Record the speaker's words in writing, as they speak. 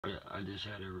I just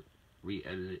had to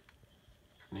re-edit it,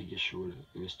 make it shorter.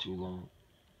 It was too long.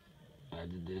 I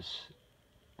did this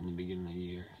in the beginning of the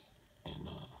year, and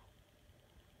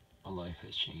my life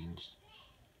has changed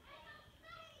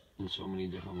in so many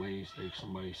different ways. Like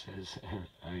somebody says,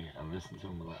 I listen to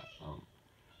them a lot.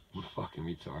 We're fucking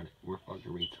retarded. We're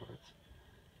fucking retards.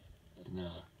 And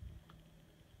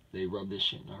they rub this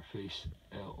shit in our face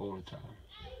all the time.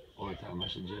 All the time. I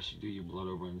suggest you do your blood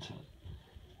over in sun.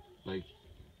 Like,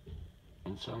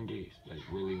 in some case, like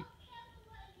really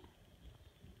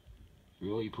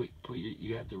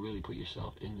you have to really put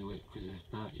yourself into it, because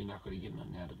if not, you're not going to get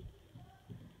nothing out of it.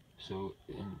 So,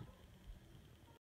 and